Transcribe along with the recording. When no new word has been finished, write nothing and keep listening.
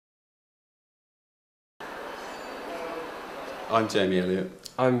I'm Jamie Elliott.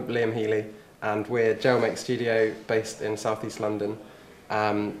 I'm Liam Healy, and we're JAILmake Studio based in South East London.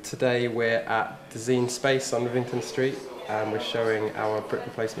 Today we're at Dezeen Space on Rivington Street, and we're showing our brick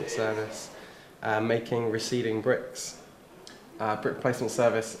replacement service, making receding bricks. Brick replacement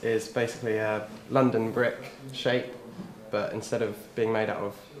service is basically a London brick shape, but instead of being made out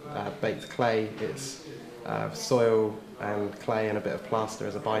of baked clay, it's soil and clay and a bit of plaster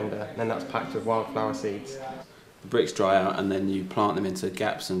as a binder, and then that's packed with wildflower seeds. The bricks dry out and then you plant them into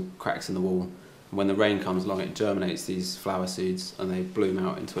gaps and cracks in the wall. And when the rain comes along, it germinates these flower seeds and they bloom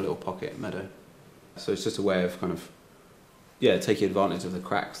out into a little pocket meadow. So it's just a way of taking advantage of the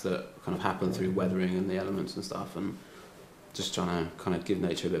cracks that kind of happen through weathering and the elements and stuff, and just trying to give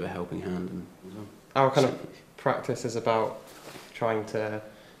nature a bit of a helping hand. Our kind of practice is about trying to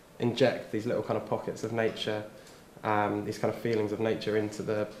inject these little kind of pockets of nature, these kind of feelings of nature into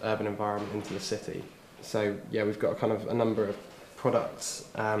the urban environment, into the city. So yeah, we've got a number of products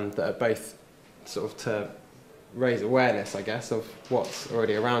that are both sort of to raise awareness, I guess, of what's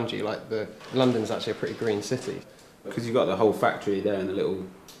already around you. Like London's actually a pretty green city. Because you've got the whole factory there in a little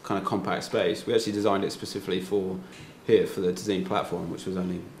kind of compact space. We actually designed it specifically for the Dezeen Platform, which was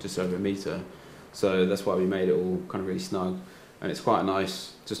only just over a metre. So that's why we made it all kind of really snug. And it's quite a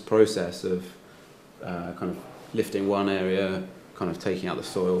nice just process of kind of lifting one area, kind of taking out the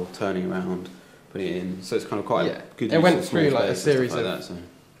soil, turning around, putting it in. So it's kind of quite a good use. It went through like a series of that, so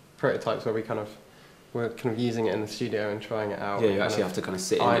prototypes where we're using it in the studio and trying it out. Yeah, you actually have to kind of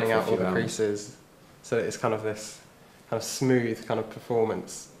sit in it for a few ironing out all the hours. creases, so that it's kind of this kind of smooth kind of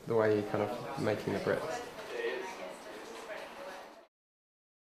performance, the way you're kind of making the bricks.